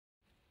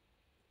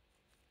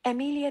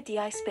Emilia di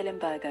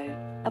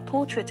Spilimbergo, A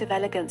Portrait of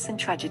Elegance and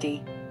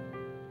Tragedy.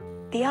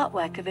 The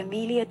artwork of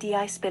Emilia di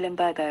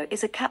Spilimbergo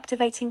is a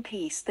captivating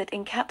piece that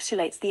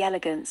encapsulates the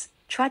elegance,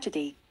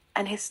 tragedy,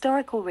 and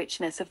historical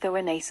richness of the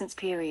Renaissance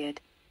period.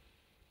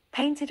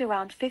 Painted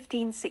around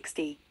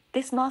 1560,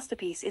 this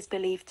masterpiece is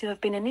believed to have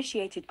been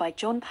initiated by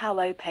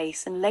Paolo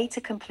Pace and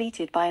later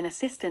completed by an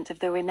assistant of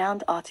the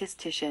renowned artist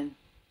Titian.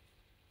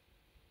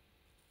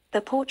 The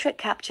portrait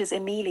captures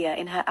Emilia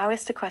in her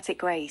aristocratic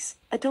grace,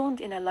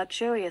 adorned in a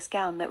luxurious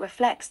gown that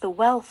reflects the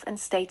wealth and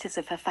status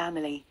of her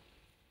family.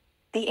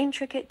 The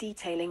intricate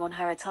detailing on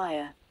her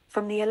attire,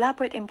 from the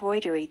elaborate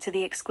embroidery to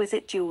the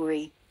exquisite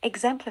jewelry,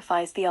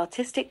 exemplifies the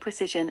artistic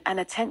precision and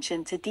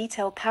attention to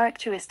detail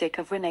characteristic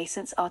of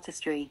Renaissance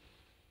artistry.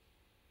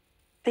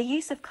 The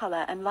use of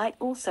color and light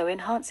also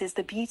enhances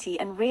the beauty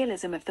and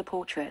realism of the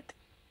portrait.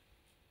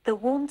 The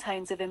warm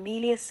tones of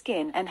Emilia's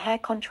skin and hair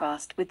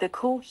contrast with the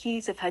cool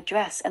hues of her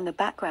dress and the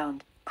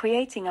background,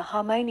 creating a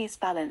harmonious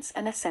balance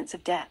and a sense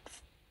of depth.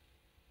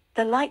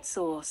 The light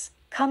source,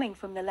 coming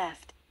from the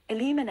left,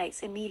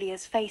 illuminates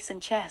Emilia's face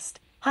and chest,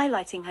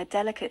 highlighting her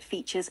delicate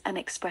features and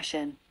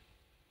expression.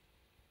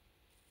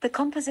 The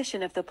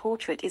composition of the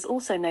portrait is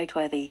also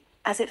noteworthy,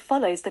 as it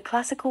follows the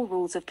classical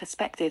rules of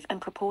perspective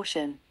and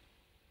proportion.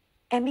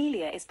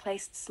 Emilia is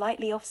placed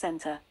slightly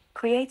off-center,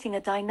 creating a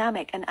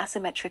dynamic and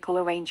asymmetrical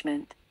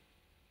arrangement.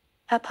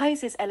 Her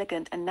pose is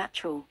elegant and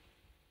natural.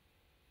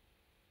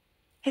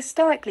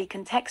 Historically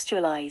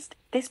contextualized,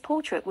 this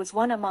portrait was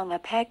one among a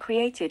pair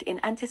created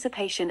in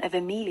anticipation of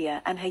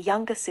Emilia and her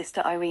younger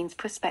sister Irene's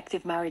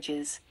prospective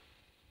marriages.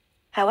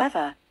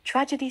 However,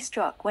 tragedy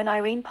struck when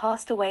Irene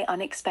passed away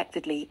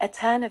unexpectedly, a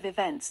turn of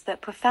events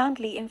that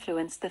profoundly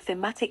influenced the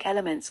thematic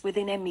elements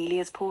within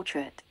Emilia's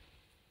portrait.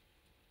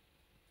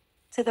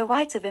 To the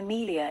right of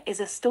Emilia is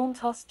a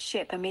storm-tossed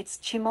ship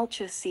amidst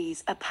tumultuous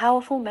seas, a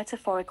powerful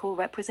metaphorical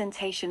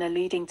representation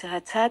alluding to her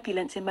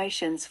turbulent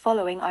emotions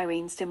following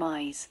Irene's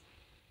demise.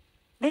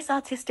 This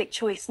artistic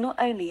choice not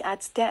only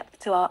adds depth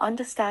to our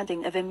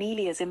understanding of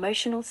Emilia's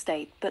emotional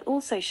state but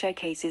also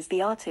showcases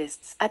the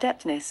artist's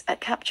adeptness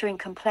at capturing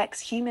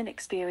complex human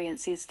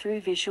experiences through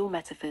visual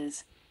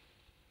metaphors.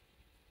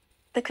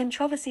 The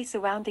controversy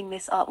surrounding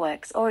this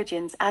artwork's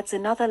origins adds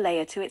another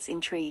layer to its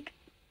intrigue.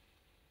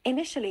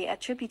 Initially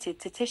attributed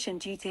to Titian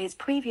due to his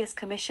previous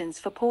commissions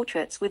for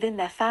portraits within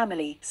their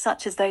family,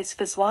 such as those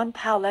for Juan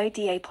Paolo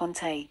da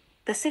Ponte,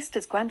 the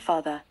sisters'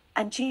 grandfather,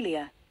 and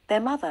Giulia, their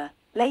mother,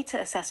 later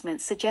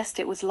assessments suggest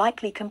it was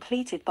likely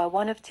completed by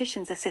one of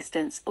Titian's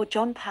assistants or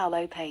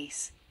Paolo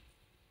Pace.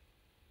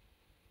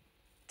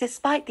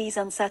 Despite these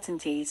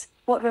uncertainties,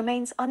 what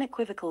remains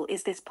unequivocal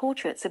is this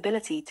portrait's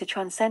ability to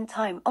transcend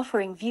time,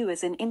 offering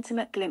viewers an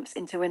intimate glimpse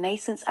into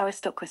Renaissance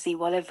aristocracy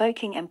while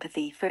evoking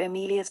empathy for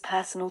Emilia's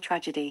personal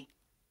tragedy.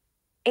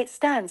 It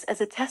stands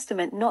as a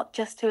testament not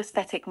just to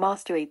aesthetic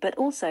mastery but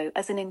also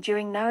as an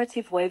enduring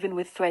narrative woven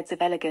with threads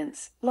of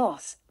elegance,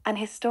 loss, and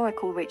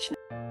historical richness.